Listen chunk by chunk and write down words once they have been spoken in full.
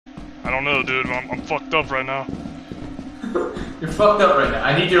don't know, dude. I'm fucked up right now. You're fucked up right now.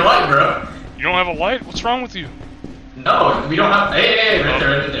 I need your light, bro. You don't have a light? What's wrong with you? No, we don't have. Hey, right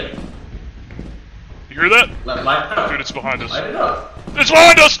there, right there. You hear that? Light it up. Dude, it's behind us. Light it up. It's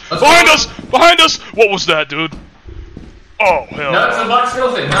behind us! Let's Behind go. us! Behind us! What was that, dude? Oh, hell. No, it's a black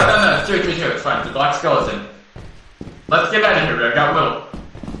skeleton. No. It's true. It's fine. It's a black skeleton. Let's get out of here, bro. I got Will.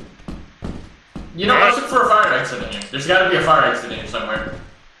 You know, let's look for a fire exit in here. There's gotta be a fire exit in here somewhere.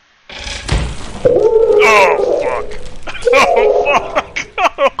 Oh, fuck. Oh, fuck.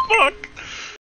 Oh, fuck.